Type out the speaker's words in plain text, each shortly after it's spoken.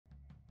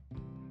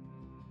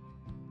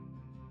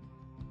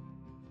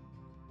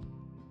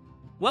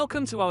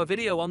Welcome to our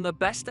video on the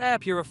best air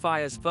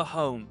purifiers for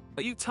home.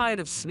 Are you tired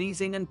of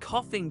sneezing and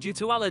coughing due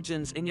to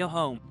allergens in your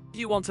home? Do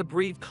you want to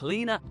breathe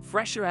cleaner,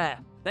 fresher air?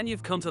 Then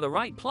you've come to the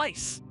right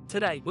place.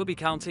 Today, we'll be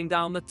counting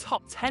down the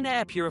top 10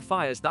 air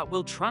purifiers that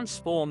will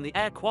transform the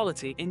air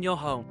quality in your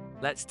home.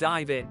 Let's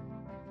dive in.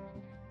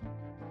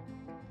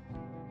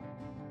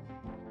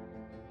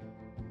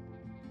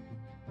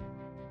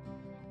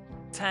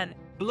 10.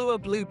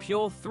 Blueair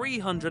Pure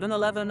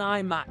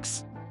 311i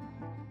Max.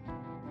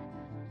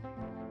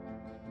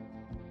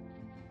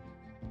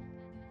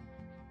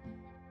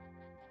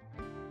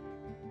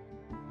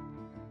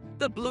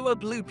 The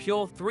Blueair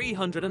Pure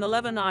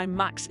 311i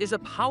Max is a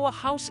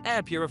powerhouse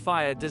air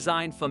purifier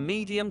designed for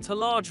medium to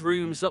large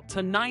rooms up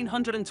to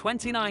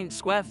 929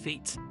 square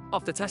feet.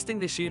 After testing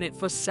this unit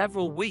for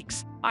several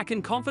weeks, I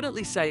can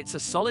confidently say it's a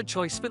solid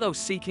choice for those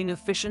seeking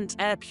efficient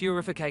air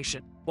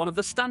purification. One of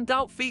the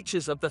standout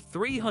features of the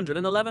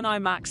 311i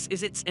Max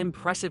is its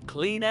impressive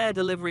clean air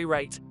delivery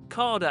rate,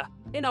 CARDA.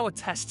 In our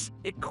tests,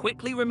 it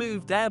quickly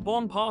removed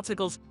airborne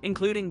particles,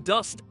 including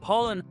dust,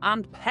 pollen,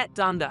 and pet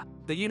dander.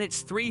 The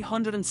unit's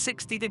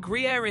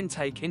 360-degree air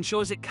intake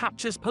ensures it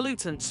captures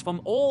pollutants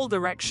from all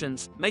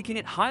directions, making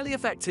it highly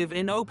effective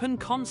in open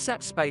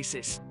concept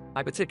spaces.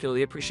 I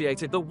particularly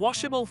appreciated the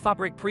washable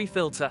fabric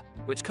pre-filter,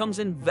 which comes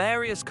in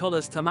various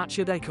colors to match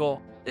your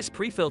decor. This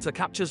pre-filter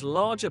captures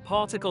larger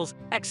particles,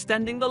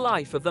 extending the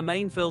life of the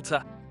main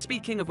filter.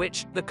 Speaking of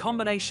which, the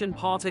combination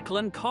particle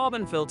and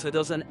carbon filter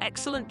does an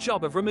excellent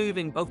job of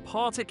removing both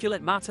particulate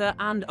matter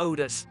and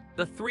odors.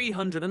 The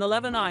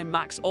 311i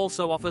Max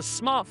also offers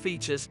smart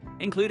features,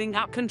 including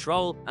app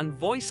control and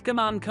voice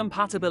command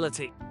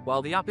compatibility.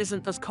 While the app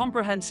isn't as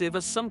comprehensive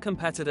as some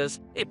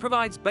competitors, it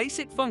provides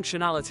basic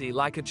functionality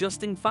like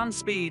adjusting fan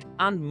speed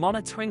and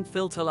monitoring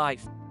filter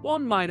life.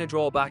 One minor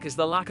drawback is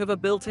the lack of a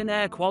built-in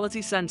air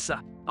quality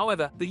sensor.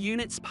 However, the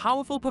unit's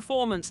powerful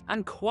performance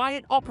and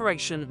quiet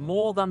operation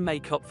more than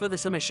make up for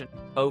this omission.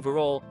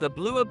 Overall, the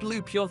Blueair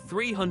Pure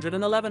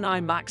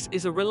 311i Max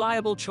is a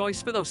reliable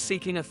choice for those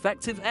seeking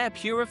effective air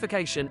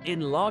purification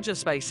in larger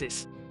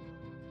spaces.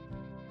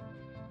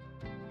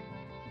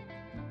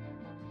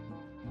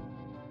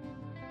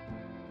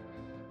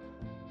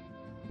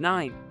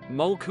 9.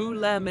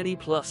 Molekule Air Mini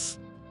Plus.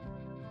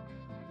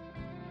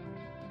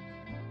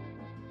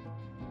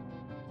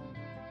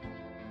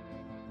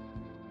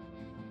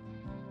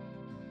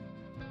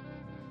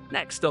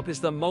 Next up is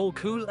the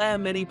Molekule Air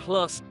Mini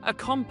Plus, a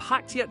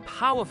compact yet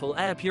powerful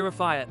air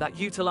purifier that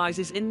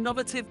utilizes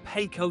innovative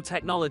HEPA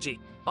technology.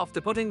 After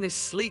putting this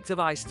sleek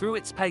device through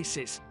its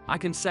paces, I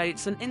can say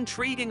it's an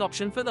intriguing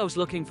option for those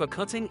looking for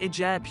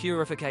cutting-edge air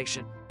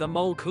purification. The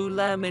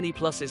Molekule Air Mini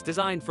Plus is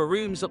designed for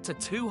rooms up to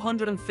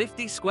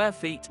 250 square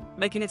feet,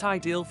 making it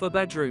ideal for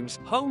bedrooms,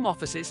 home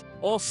offices,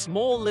 or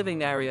small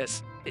living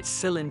areas. Its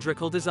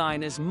cylindrical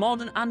design is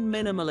modern and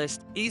minimalist,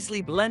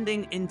 easily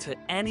blending into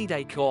any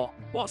decor.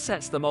 What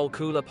sets the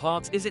Molekule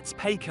apart is its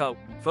PECO,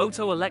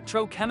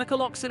 photoelectrochemical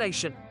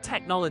oxidation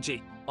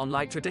technology.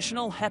 Unlike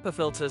traditional HEPA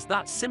filters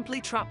that simply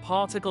trap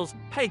particles,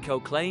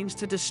 PECO claims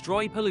to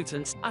destroy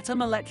pollutants at a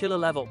molecular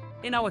level.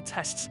 In our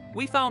tests,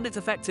 we found it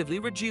effectively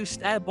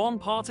reduced airborne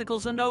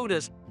particles and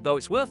odors, though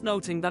it's worth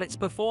noting that its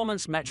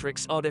performance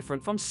metrics are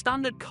different from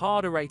standard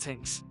CARDA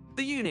ratings.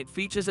 The unit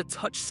features a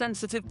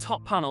touch-sensitive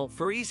top panel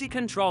for easy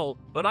control,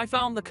 but I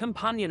found the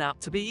companion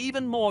app to be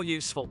even more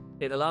useful.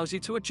 It allows you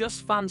to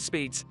adjust fan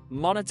speeds,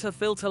 monitor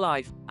filter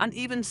life, and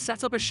even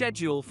set up a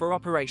schedule for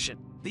operation.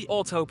 The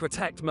Auto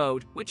Protect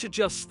mode, which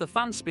adjusts the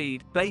fan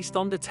speed based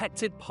on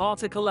detected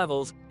particle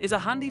levels, is a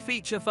handy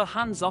feature for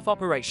hands-off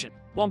operation.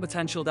 One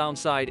potential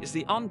downside is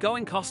the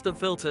ongoing cost of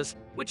filters,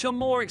 which are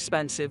more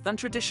expensive than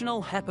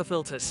traditional HEPA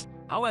filters.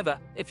 However,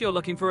 if you're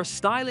looking for a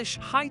stylish,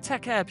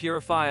 high-tech air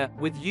purifier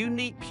with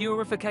unique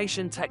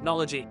purification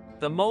technology,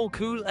 the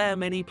Molekule Air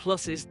Mini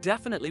Plus is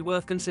definitely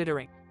worth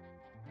considering.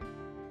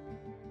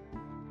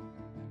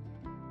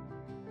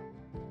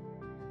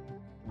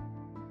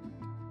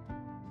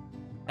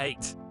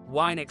 8.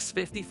 Winix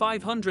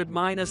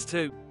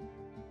 5500-2.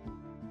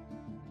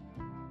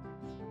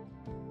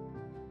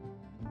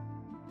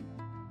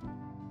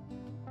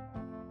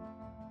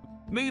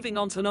 Moving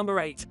on to number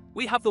 8,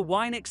 we have the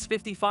Winix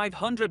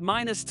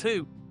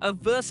 5500-2, a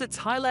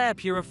versatile air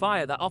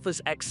purifier that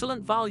offers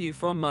excellent value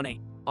for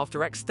money.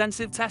 After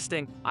extensive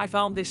testing, I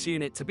found this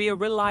unit to be a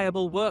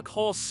reliable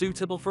workhorse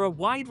suitable for a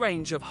wide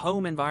range of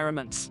home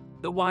environments.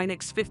 The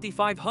Winix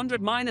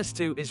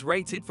 5500-2 is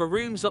rated for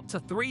rooms up to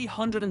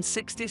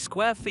 360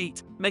 square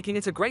feet, making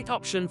it a great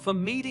option for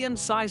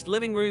medium-sized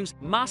living rooms,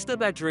 master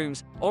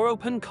bedrooms, or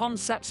open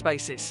concept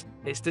spaces.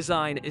 Its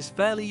design is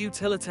fairly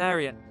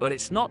utilitarian, but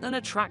it's not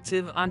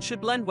unattractive and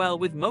should blend well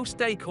with most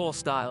decor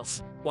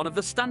styles. One of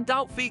the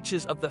standout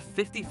features of the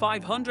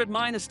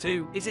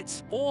 5500-2 is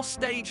its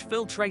 4-stage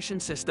filtration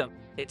system.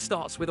 It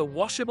starts with a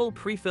washable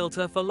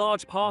pre-filter for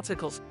large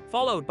particles,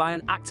 followed by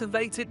an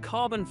activated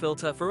carbon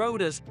filter for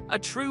odors, a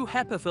true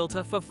HEPA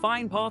filter for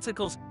fine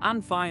particles,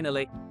 and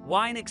finally,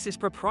 Winix's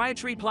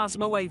proprietary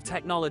plasma wave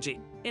technology.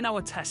 In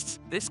our tests,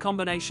 this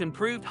combination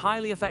proved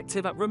highly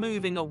effective at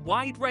removing a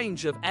wide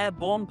range of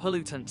airborne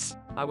pollutants.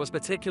 I was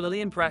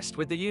particularly impressed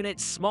with the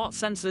unit's smart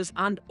sensors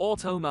and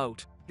auto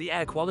mode. The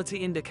air quality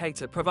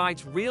indicator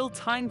provides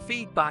real-time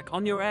feedback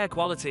on your air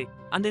quality,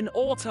 and in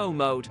auto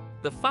mode,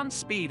 the fan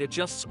speed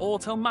adjusts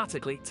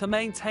automatically to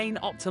maintain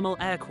optimal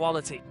air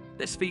quality.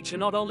 This feature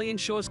not only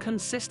ensures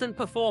consistent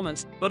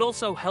performance, but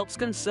also helps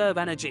conserve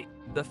energy.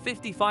 The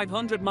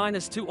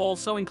 5500-2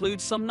 also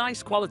includes some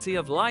nice quality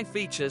of life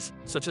features,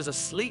 such as a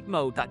sleep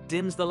mode that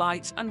dims the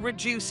lights and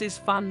reduces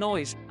fan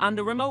noise, and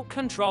a remote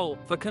control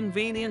for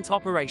convenient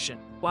operation.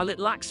 While it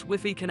lacks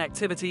Wi-Fi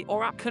connectivity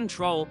or app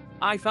control,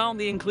 I found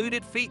the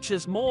included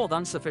features more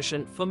than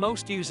sufficient for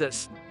most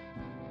users.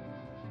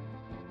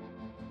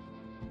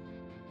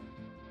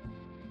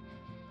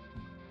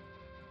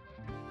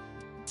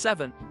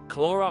 Seven.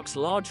 Clorox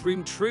Large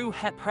Room True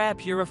HEPA Air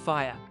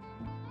Purifier.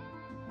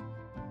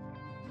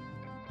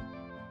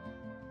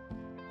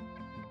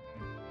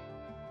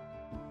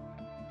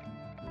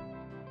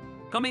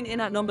 Coming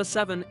in at number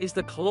 7 is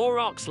the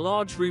Clorox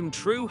Large Room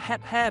True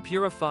HEPA Air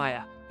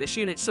Purifier. This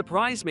unit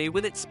surprised me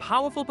with its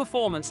powerful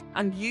performance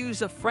and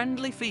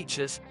user-friendly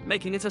features,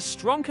 making it a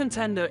strong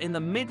contender in the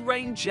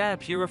mid-range air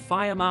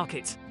purifier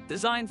market.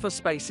 Designed for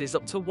spaces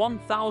up to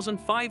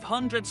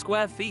 1,500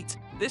 square feet,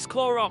 this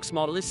Clorox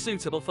model is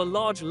suitable for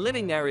large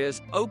living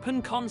areas,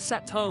 open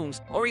concept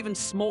homes, or even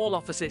small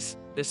offices.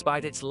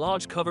 Despite its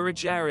large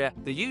coverage area,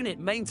 the unit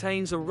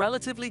maintains a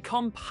relatively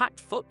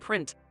compact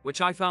footprint, which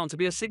I found to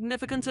be a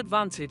significant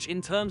advantage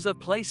in terms of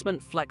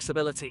placement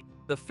flexibility.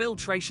 The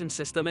filtration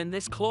system in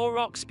this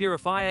Clorox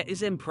purifier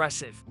is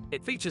impressive.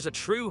 It features a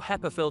true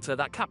HEPA filter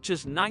that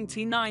captures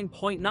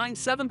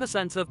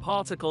 99.97% of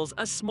particles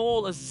as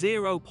small as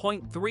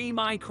 0.3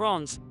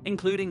 microns,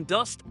 including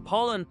dust,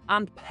 pollen,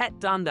 and pet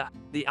dander.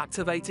 The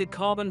activated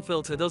carbon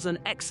filter does an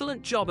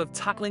excellent job of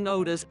tackling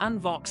odors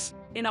and VOCs.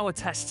 In our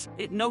tests,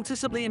 it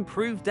noticeably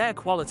improved air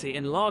quality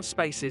in large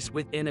spaces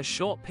within a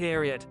short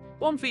period.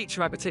 One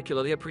feature I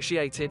particularly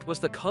appreciated was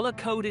the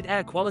color-coded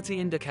air quality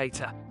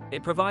indicator.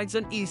 It provides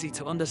an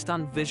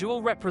easy-to-understand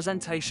visual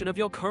representation of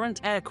your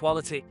current air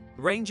quality,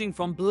 ranging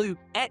from blue,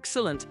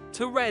 excellent,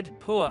 to red,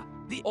 poor.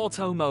 The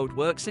auto mode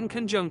works in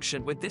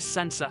conjunction with this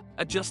sensor,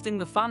 adjusting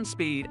the fan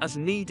speed as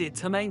needed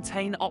to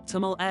maintain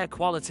optimal air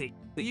quality.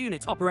 The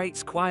unit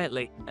operates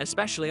quietly,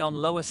 especially on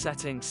lower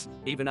settings.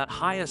 Even at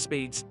higher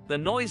speeds, the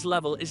noise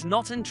level is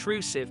not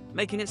intrusive,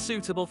 making it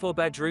suitable for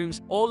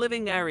bedrooms or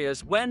living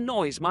areas where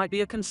noise might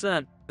be a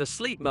concern. The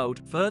sleep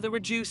mode further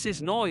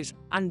reduces noise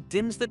and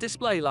dims the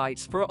display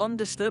lights for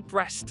undisturbed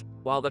rest.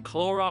 While the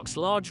Clorox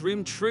Large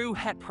Room True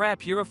HEPA Air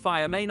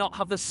Purifier may not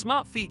have the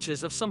smart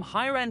features of some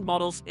higher-end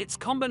models, its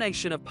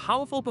combination of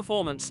powerful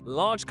performance,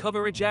 large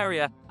coverage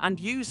area, and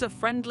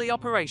user-friendly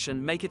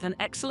operation make it an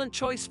excellent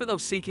choice for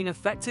those seeking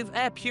effective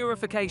air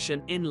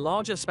purification in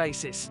larger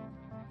spaces.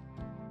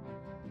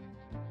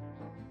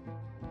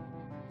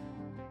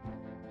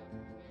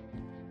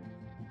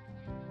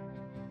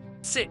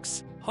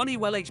 6.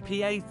 Honeywell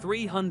HEPA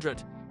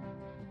 300.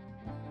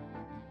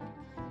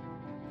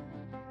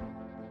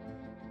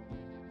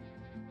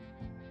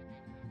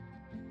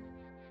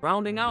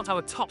 Rounding out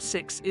our top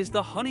 6 is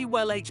the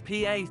Honeywell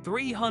HEPA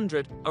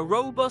 300, a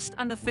robust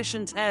and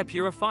efficient air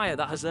purifier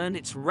that has earned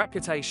its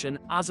reputation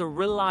as a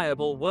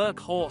reliable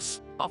workhorse.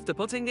 After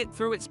putting it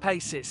through its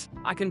paces,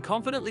 I can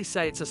confidently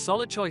say it's a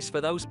solid choice for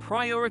those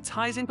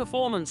prioritizing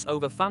performance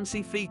over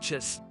fancy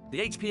features. The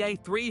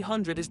HEPA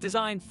 300 is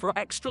designed for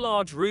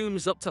extra-large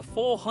rooms up to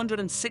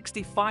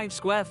 465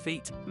 square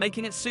feet,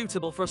 making it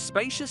suitable for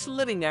spacious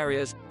living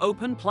areas,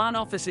 open-plan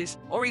offices,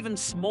 or even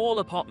small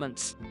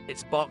apartments.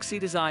 Its boxy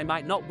design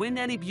might not win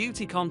any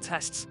beauty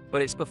contests,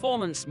 but its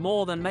performance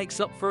more than makes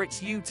up for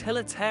its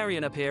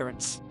utilitarian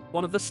appearance.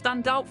 One of the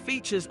standout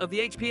features of the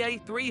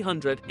HEPA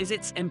 300 is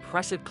its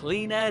impressive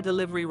clean air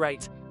delivery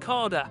rate,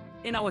 CARDA.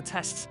 In our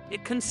tests,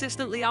 it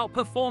consistently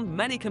outperformed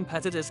many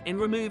competitors in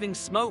removing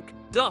smoke,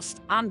 dust,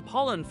 and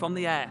pollen from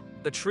the air.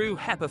 The true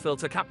HEPA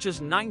filter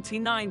captures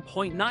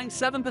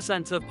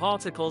 99.97% of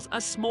particles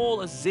as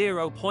small as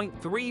 0.3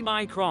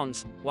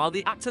 microns, while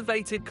the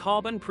activated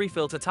carbon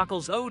pre-filter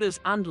tackles odors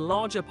and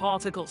larger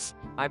particles.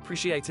 I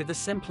appreciated the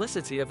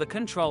simplicity of the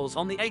controls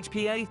on the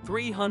HEPA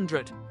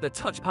 300. The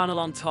touch panel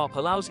on top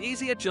allows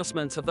easy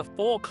adjustment of the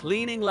 4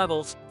 cleaning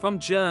levels, from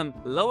germ,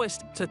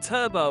 lowest, to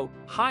turbo,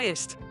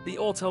 highest. The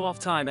auto-off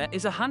timer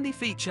is a handy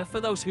feature for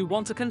those who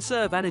want to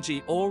conserve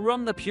energy or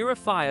run the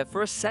purifier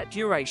for a set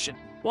duration.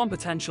 One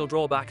potential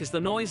drawback is the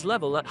noise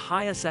level at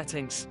higher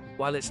settings.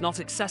 While it's not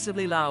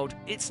excessively loud,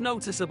 it's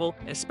noticeable,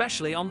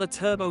 especially on the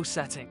turbo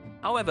setting.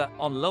 However,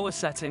 on lower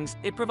settings,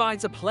 it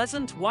provides a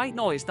pleasant white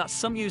noise that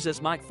some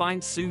users might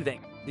find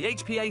soothing. The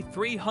HEPA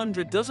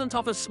 300 doesn't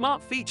offer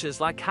smart features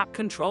like cap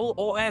control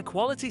or air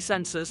quality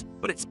sensors,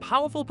 but its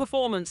powerful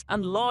performance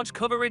and large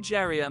coverage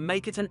area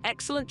make it an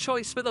excellent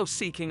choice for those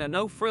seeking a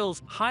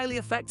no-frills, highly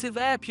effective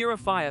air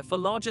purifier for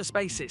larger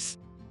spaces.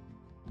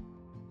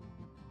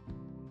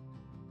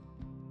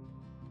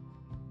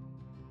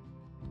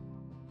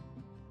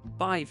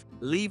 5.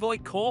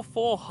 Levoit Core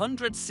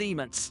 400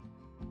 Siemens.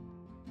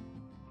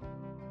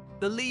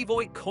 The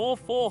Levoit Core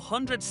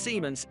 400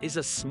 Siemens is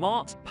a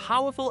smart,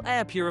 powerful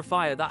air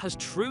purifier that has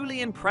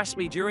truly impressed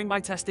me during my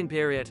testing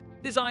period.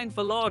 Designed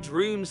for large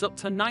rooms up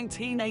to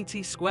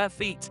 1980 square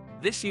feet,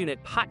 this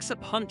unit packs a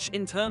punch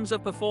in terms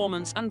of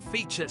performance and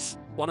features.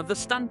 One of the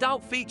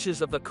standout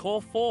features of the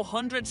Core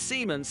 400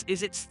 Siemens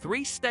is its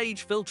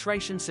 3-stage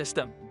filtration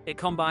system. It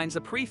combines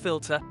a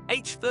pre-filter,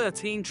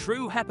 H13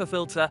 true HEPA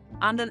filter,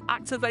 and an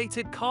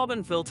activated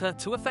carbon filter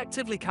to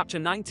effectively capture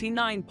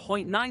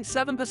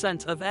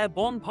 99.97% of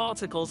airborne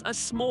particles as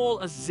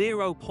small as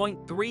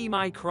 0.3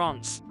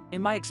 microns.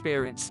 In my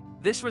experience,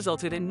 this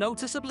resulted in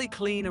noticeably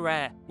cleaner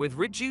air, with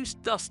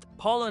reduced dust,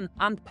 pollen,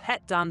 and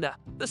pet dander.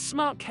 The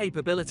smart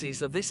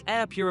capabilities of this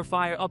air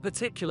purifier are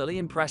particularly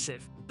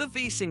impressive. The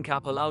V-Sync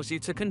app allows you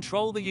to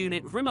control the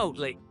unit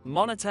remotely,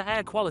 monitor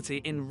air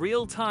quality in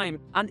real time,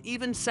 and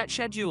even set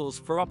schedules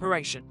for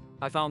operation.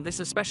 I found this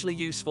especially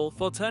useful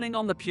for turning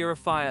on the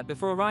purifier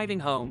before arriving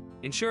home,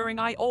 ensuring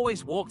I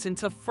always walked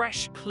into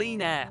fresh,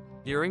 clean air.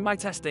 During my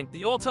testing,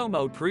 the auto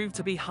mode proved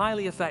to be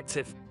highly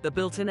effective. The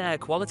built-in air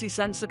quality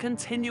sensor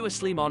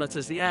continuously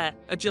monitors the air,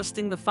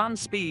 adjusting the fan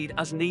speed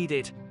as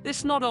needed.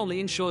 This not only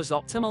ensures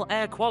optimal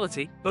air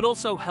quality, but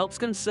also helps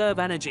conserve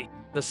energy.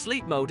 The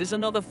sleep mode is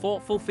another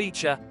thoughtful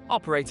feature,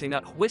 operating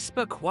at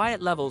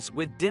whisper-quiet levels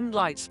with dim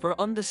lights for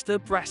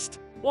undisturbed rest.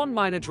 One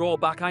minor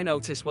drawback I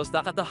noticed was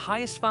that at the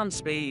highest fan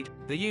speed,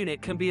 the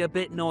unit can be a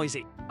bit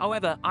noisy.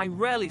 However, I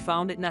rarely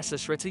found it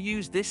necessary to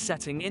use this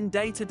setting in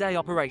day-to-day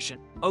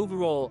operation.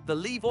 Overall, the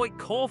Levoit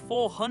Core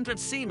 400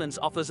 Siemens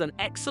offers an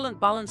excellent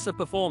balance of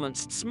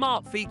performance,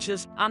 smart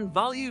features, and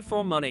value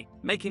for money,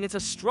 making it a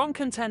strong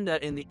contender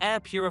in the air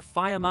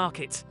purifier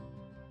market.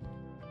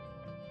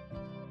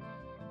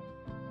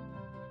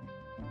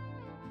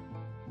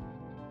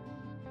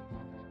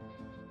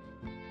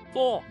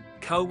 4.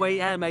 Coway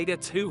Airmega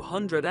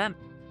 200M.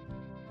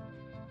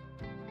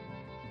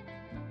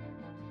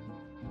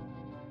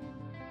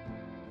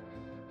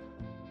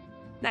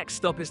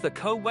 Next up is the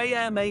Coway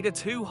Airmega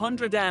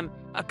 200M,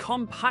 a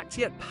compact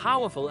yet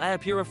powerful air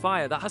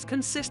purifier that has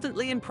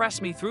consistently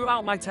impressed me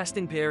throughout my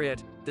testing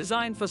period.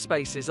 Designed for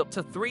spaces up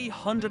to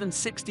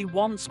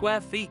 361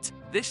 square feet,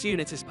 this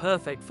unit is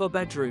perfect for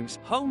bedrooms,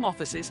 home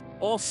offices,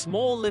 or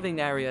small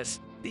living areas.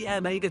 The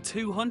Airmega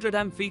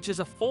 200M features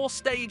a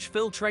 4-stage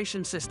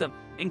filtration system,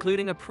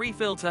 including a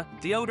pre-filter,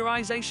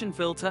 deodorization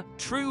filter,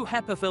 true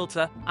HEPA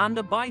filter, and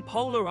a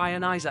bipolar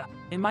ionizer.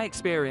 In my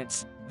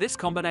experience, this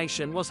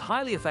combination was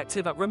highly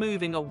effective at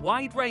removing a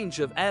wide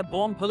range of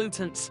airborne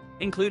pollutants,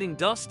 including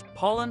dust,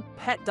 pollen,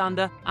 pet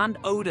dander, and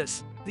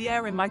odors. The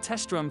air in my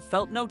test room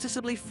felt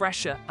noticeably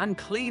fresher and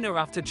cleaner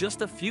after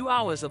just a few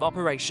hours of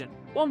operation.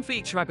 One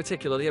feature I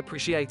particularly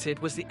appreciated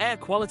was the air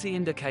quality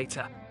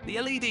indicator. The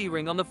LED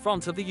ring on the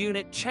front of the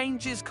unit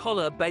changes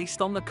color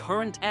based on the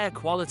current air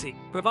quality,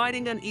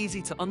 providing an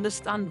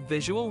easy-to-understand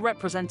visual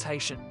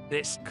representation.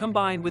 This,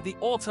 combined with the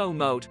auto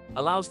mode,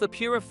 allows the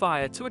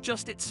purifier to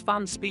adjust its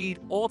fan speed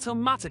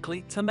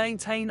automatically to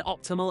maintain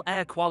optimal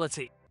air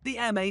quality. The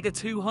Airmega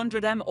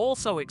 200M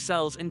also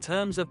excels in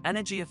terms of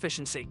energy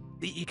efficiency.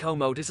 The Eco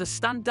mode is a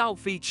standout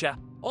feature,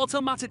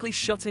 automatically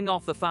shutting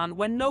off the fan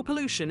when no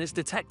pollution is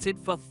detected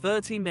for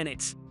 30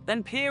 minutes,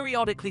 then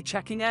periodically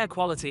checking air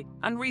quality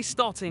and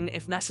restarting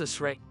if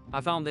necessary. I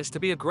found this to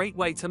be a great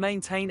way to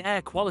maintain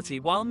air quality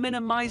while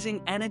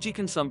minimizing energy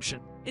consumption.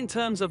 In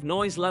terms of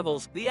noise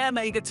levels, the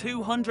Airmega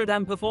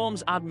 200M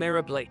performs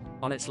admirably.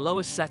 On its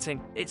lowest setting,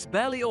 it's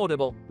barely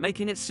audible,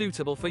 making it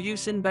suitable for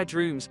use in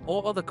bedrooms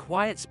or other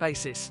quiet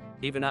spaces.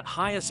 Even at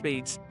higher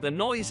speeds, the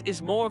noise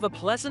is more of a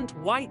pleasant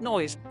white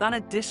noise than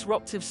a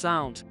disruptive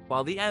sound.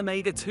 While the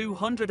Airmega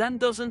 200M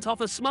doesn't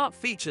offer smart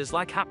features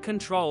like app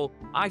control,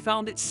 I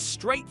found its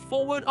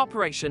straightforward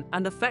operation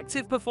and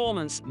effective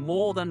performance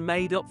more than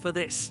made up for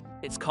this.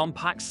 Its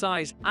compact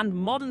size and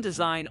modern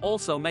design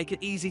also make it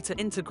easy to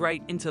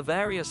integrate into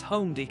various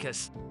home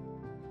decors.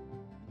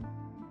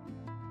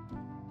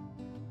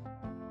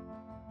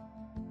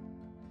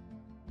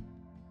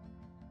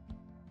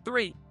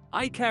 3.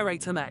 iCare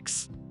Atem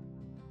X.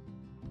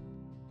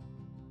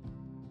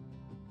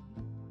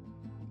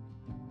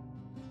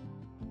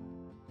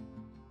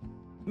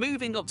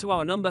 Moving up to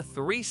our number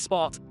 3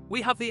 spot,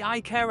 we have the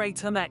iCare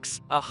Atem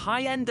X, a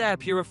high-end air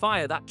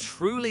purifier that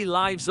truly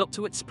lives up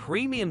to its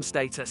premium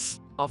status.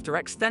 After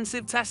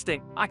extensive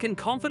testing, I can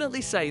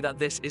confidently say that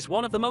this is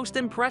one of the most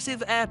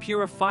impressive air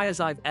purifiers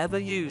I've ever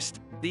used.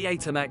 The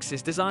Atem X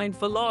is designed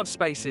for large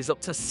spaces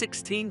up to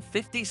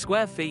 1650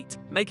 square feet,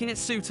 making it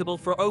suitable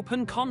for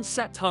open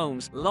concept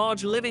homes,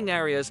 large living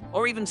areas,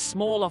 or even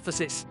small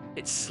offices.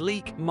 Its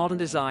sleek, modern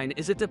design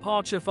is a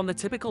departure from the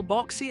typical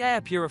boxy air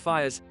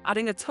purifiers,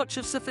 adding a touch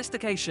of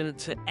sophistication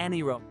to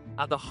any room.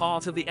 At the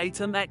heart of the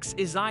Atem X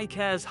is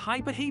iCare's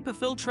HEPA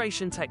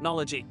filtration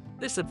technology.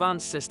 This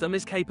advanced system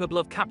is capable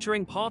of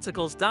capturing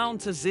particles down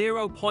to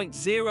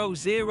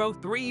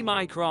 0.003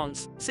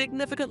 microns,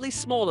 significantly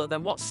smaller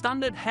than what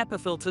standard HEPA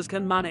filters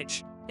can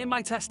manage. In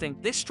my testing,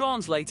 this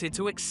translated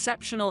to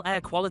exceptional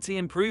air quality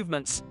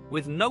improvements,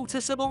 with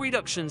noticeable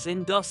reductions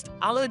in dust,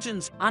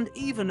 allergens, and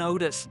even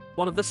odors.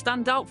 One of the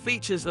standout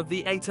features of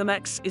the Atem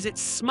X is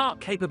its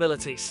smart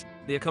capabilities.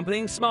 The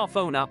accompanying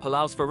smartphone app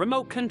allows for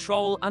remote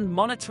control and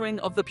monitoring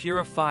of the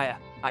purifier.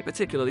 I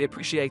particularly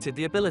appreciated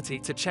the ability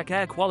to check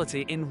air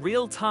quality in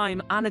real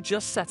time and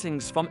adjust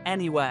settings from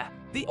anywhere.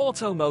 The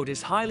auto mode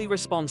is highly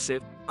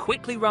responsive,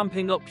 quickly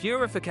ramping up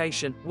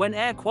purification when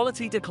air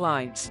quality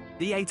declines.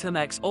 The Atem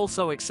X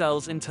also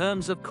excels in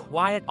terms of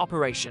quiet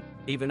operation.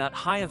 Even at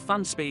higher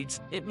fan speeds,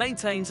 it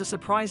maintains a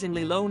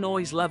surprisingly low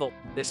noise level.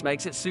 This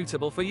makes it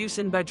suitable for use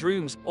in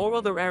bedrooms or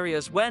other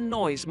areas where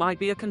noise might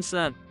be a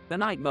concern. The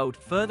night mode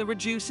further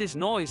reduces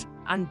noise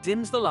and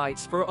dims the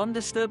lights for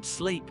undisturbed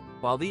sleep.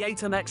 While the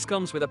Atem X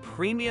comes with a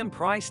premium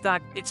price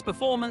tag, its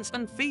performance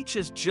and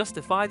features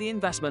justify the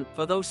investment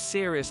for those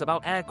serious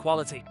about air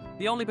quality.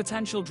 The only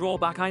potential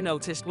drawback I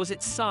noticed was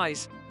its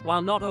size.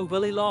 While not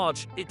overly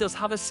large, it does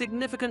have a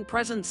significant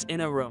presence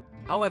in a room.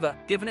 However,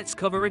 given its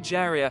coverage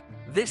area,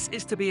 this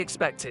is to be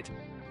expected.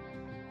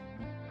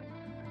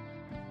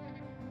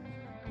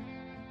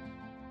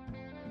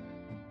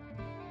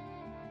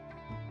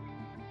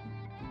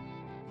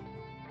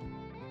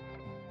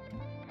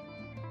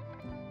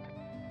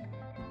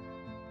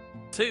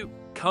 Two,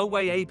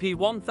 Coway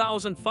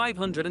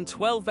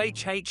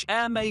AP1512HH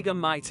Airmega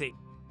Mighty.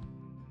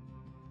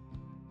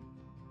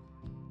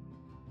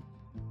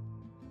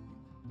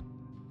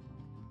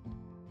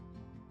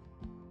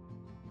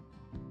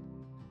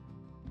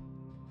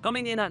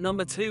 Coming in at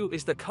number 2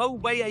 is the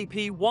Coway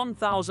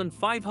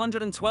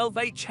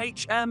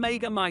AP1512HH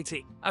Airmega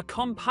Mighty, a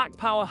compact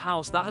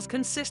powerhouse that has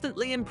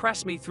consistently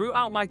impressed me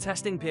throughout my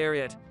testing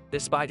period.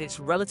 Despite its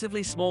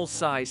relatively small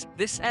size,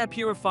 this air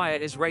purifier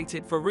is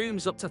rated for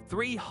rooms up to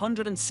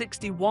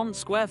 361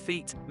 square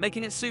feet,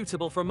 making it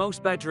suitable for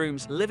most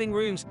bedrooms, living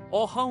rooms,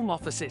 or home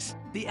offices.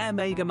 The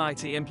Airmega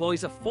Mighty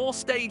employs a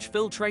 4-stage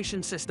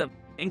filtration system,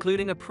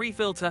 including a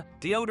pre-filter,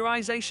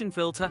 deodorization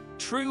filter,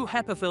 true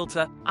HEPA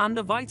filter, and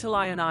a vital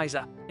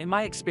ionizer. In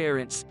my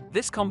experience,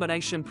 this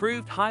combination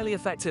proved highly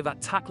effective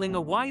at tackling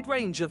a wide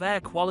range of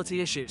air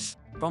quality issues.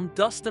 From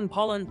dust and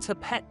pollen to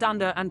pet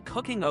dander and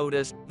cooking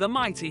odors, the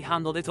Mighty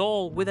handled it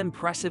all with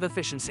impressive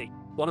efficiency.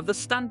 One of the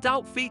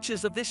standout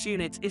features of this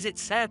unit is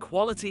its air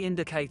quality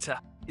indicator.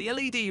 The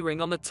LED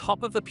ring on the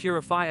top of the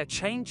purifier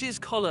changes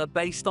color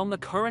based on the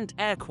current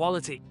air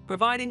quality,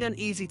 providing an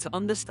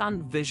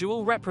easy-to-understand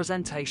visual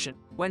representation.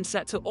 When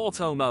set to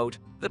auto mode,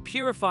 the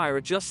purifier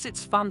adjusts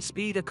its fan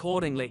speed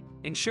accordingly,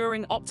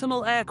 ensuring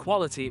optimal air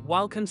quality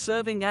while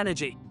conserving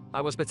energy. I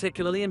was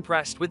particularly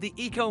impressed with the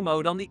Eco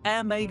mode on the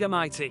Airmega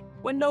Mighty.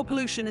 When no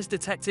pollution is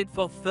detected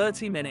for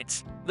 30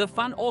 minutes, the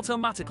fan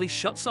automatically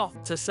shuts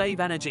off to save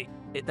energy.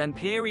 It then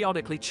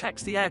periodically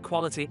checks the air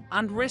quality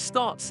and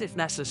restarts if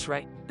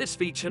necessary. This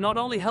feature not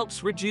only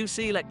helps reduce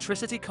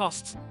electricity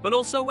costs, but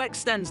also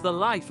extends the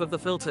life of the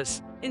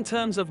filters. In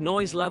terms of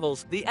noise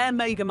levels, the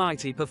Airmega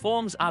Mighty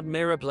performs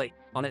admirably.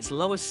 On its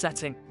lowest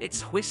setting,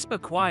 it's whisper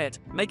quiet,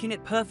 making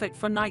it perfect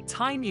for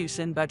nighttime use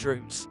in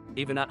bedrooms.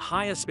 Even at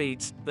higher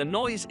speeds, the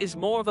noise is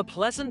more of a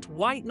pleasant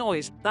white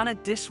noise than a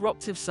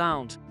disruptive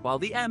sound. While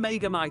the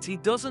Airmega Mighty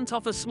doesn't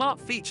offer smart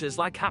features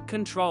like app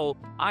control,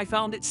 I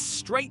found its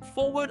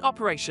straightforward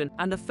operation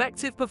and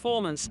effective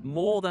performance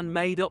more than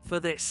made up for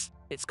this.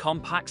 Its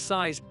compact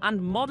size and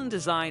modern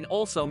design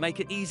also make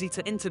it easy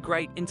to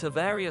integrate into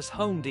various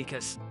home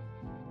decors.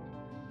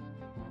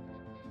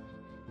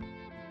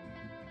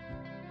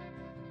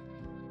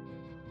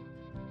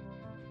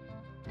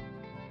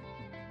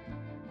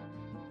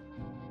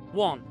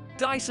 One,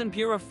 Dyson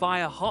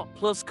Purifier Hot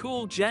Plus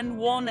Cool Gen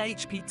 1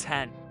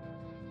 HP10.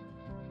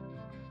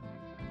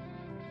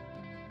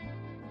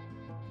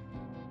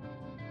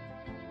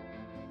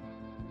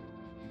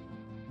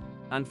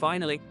 And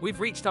finally,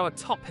 we've reached our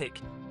top pick,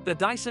 the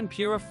Dyson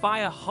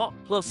Purifier Hot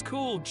Plus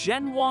Cool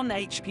Gen 1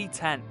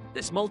 HP10.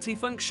 This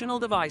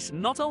multifunctional device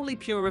not only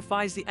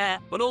purifies the air,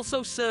 but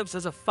also serves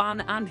as a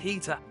fan and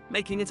heater,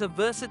 making it a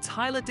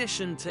versatile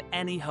addition to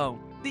any home.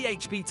 The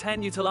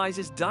HP10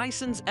 utilizes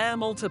Dyson's air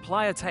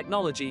multiplier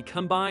technology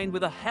combined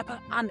with a HEPA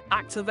and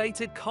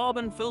activated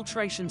carbon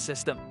filtration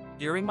system.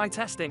 During my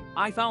testing,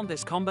 I found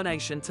this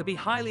combination to be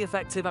highly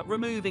effective at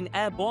removing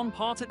airborne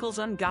particles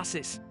and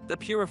gases. The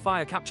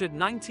purifier captured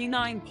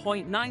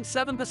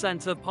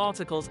 99.97% of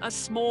particles as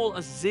small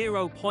as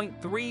 0.3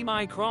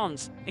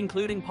 microns,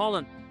 including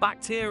pollen,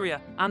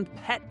 bacteria, and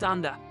pet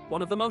dander.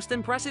 One of the most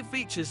impressive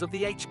features of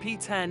the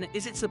HP10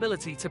 is its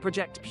ability to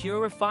project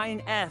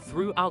purifying air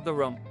throughout the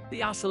room.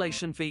 The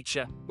isolation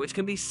feature, which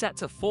can be set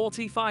to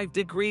 45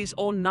 degrees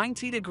or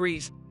 90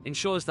 degrees,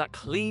 ensures that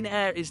clean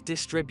air is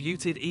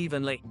distributed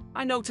evenly.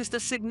 I noticed a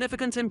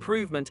significant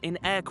improvement in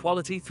air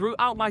quality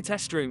throughout my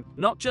test room,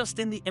 not just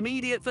in the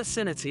immediate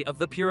vicinity of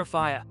the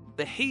purifier.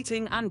 The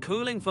heating and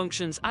cooling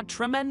functions add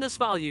tremendous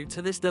value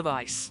to this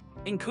device.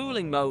 In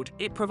cooling mode,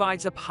 it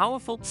provides a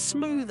powerful,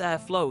 smooth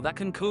airflow that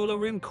can cool a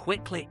room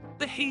quickly.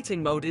 The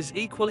heating mode is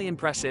equally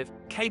impressive,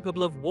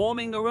 capable of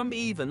warming a room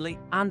evenly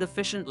and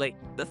efficiently.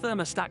 The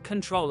thermostat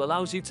control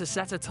allows you to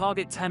set a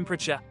target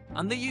temperature,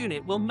 and the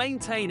unit will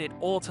maintain it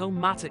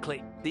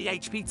automatically. The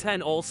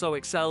HP10 also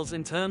excels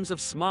in terms of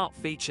smart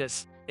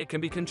features. It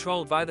can be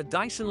controlled via the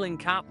Dyson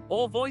Link app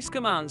or voice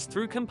commands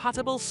through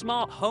compatible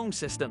smart home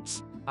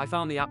systems. I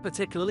found the app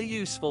particularly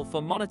useful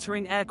for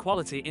monitoring air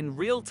quality in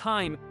real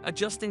time,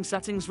 adjusting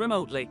settings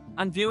remotely,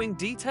 and viewing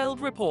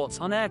detailed reports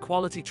on air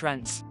quality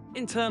trends.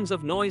 In terms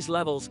of noise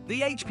levels,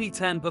 the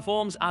HP10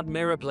 performs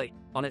admirably.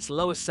 On its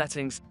lowest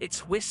settings,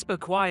 it's whisper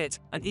quiet,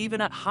 and even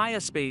at higher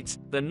speeds,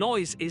 the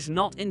noise is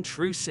not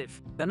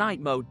intrusive. The night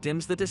mode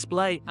dims the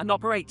display and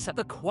operates at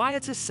the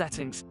quietest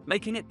settings,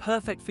 making it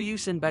perfect for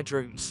use in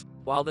bedrooms.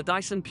 While the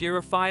Dyson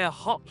Purifier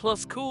Hot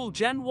Plus Cool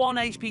Gen 1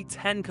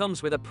 HP10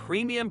 comes with a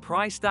premium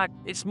price tag,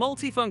 its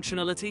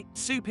multifunctionality,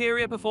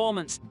 superior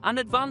performance, and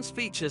advanced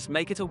features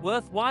make it a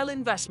worthwhile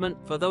investment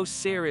for those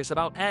serious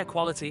about air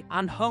quality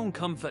and home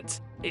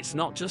comfort. It's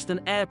not just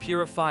an air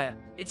purifier,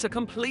 it's a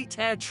complete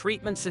air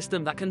treatment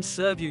system that can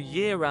serve you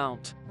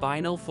year-round.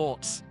 Final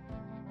thoughts.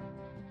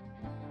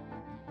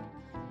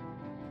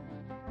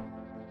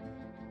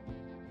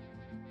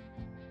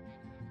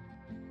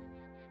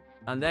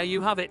 And there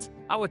you have it,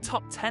 our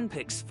top 10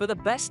 picks for the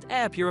best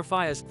air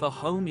purifiers for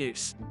home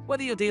use.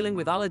 Whether you're dealing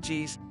with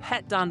allergies,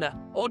 pet dander,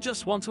 or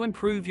just want to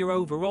improve your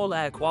overall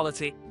air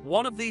quality,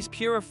 one of these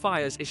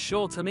purifiers is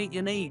sure to meet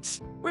your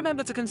needs.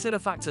 Remember to consider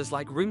factors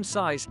like room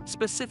size,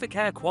 specific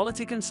air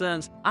quality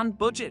concerns, and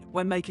budget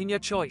when making your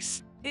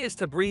choice. Here's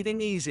to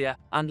breathing easier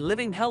and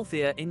living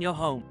healthier in your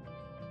home.